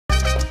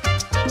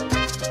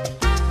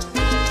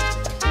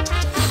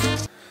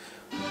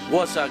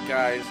What's up,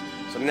 guys?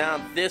 So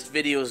now this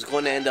video is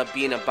going to end up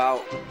being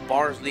about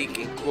bars leak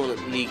and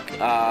coolant leak,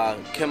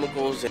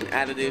 chemicals and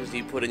additives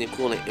you put in your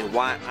coolant and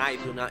why I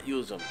do not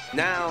use them.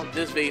 Now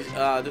this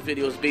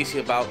video is basically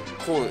about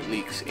coolant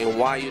leaks and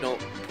why you don't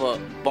put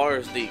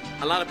bars leak.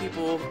 A lot of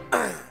people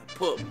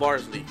put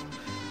bars leak.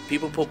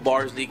 People put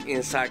bars leak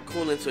inside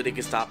coolant so they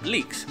can stop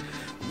leaks.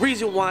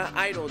 Reason why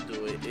I don't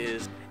do it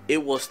is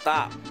it will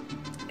stop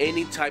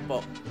any type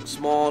of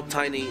small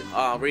tiny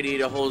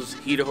radiator hose,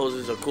 heater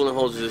hoses or coolant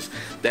hoses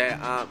that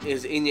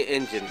is in your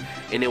engine,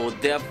 and it will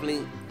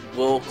definitely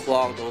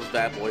clog those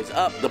bad boys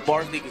up. The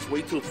bars leak is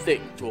way too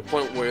thick to a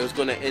point where it's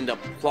going to end up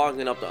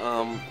clogging up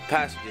the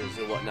passages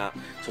and whatnot,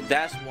 so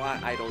that's why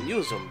I don't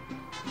use them.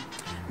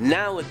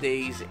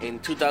 Nowadays in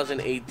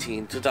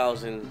 2018,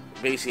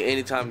 basically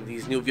anytime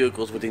these new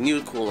vehicles with the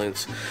new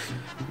coolants,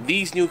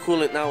 these new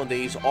coolant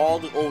nowadays, all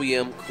the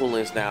OEM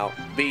coolants now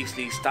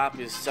basically stop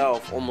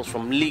itself almost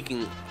from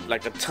leaking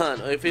like a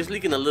ton. If it's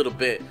leaking a little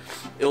bit,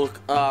 it'll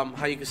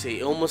how you can say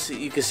it, almost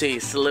you can say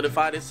it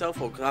solidified itself,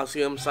 or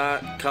calcium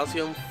side,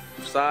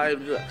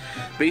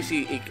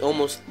 basically it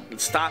almost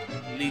stops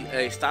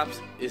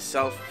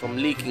itself from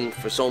leaking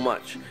for so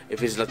much.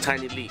 If it's a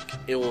tiny leak,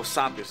 it will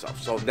stop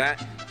itself. So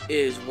that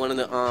is one of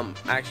the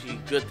actually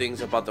good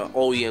things about the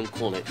OEM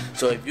coolant.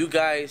 So if you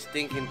guys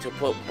thinking to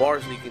put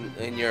bars leaking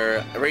in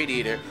your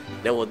radiator,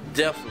 that will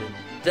definitely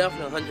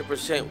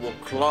 100% will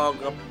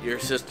clog up your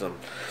system,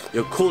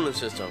 your coolant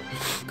system,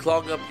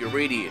 clog up your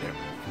radiator,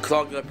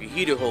 clog up your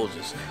heater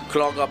hoses,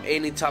 clog up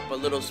any type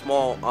of little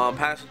small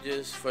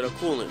passages for the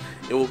coolant.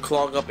 It will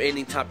clog up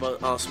any type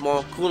of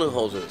small coolant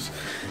hoses.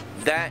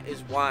 That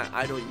is why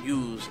I don't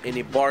use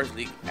any bars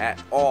leak at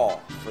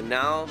all for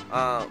now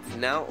or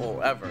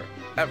ever.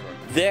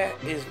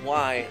 That is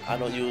why I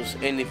don't use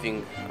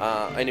anything,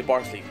 any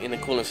bars leak in the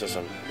coolant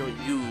system. I don't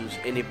use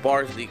any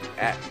bars leak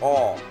at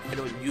all. I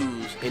don't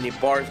use any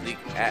bars leak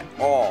at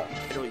all.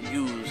 I don't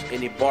use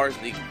any bars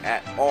leak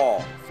at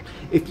all.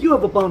 If you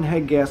have a blown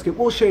head gasket,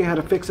 we'll show you how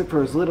to fix it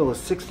for as little as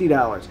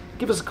 $60.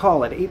 Give us a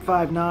call at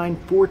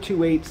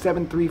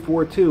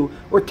 859-428-7342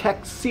 or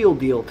text SEAL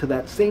DEAL to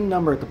that same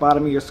number at the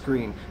bottom of your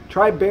screen.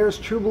 Try Bear's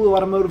True Blue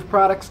Automotive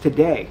products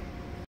today.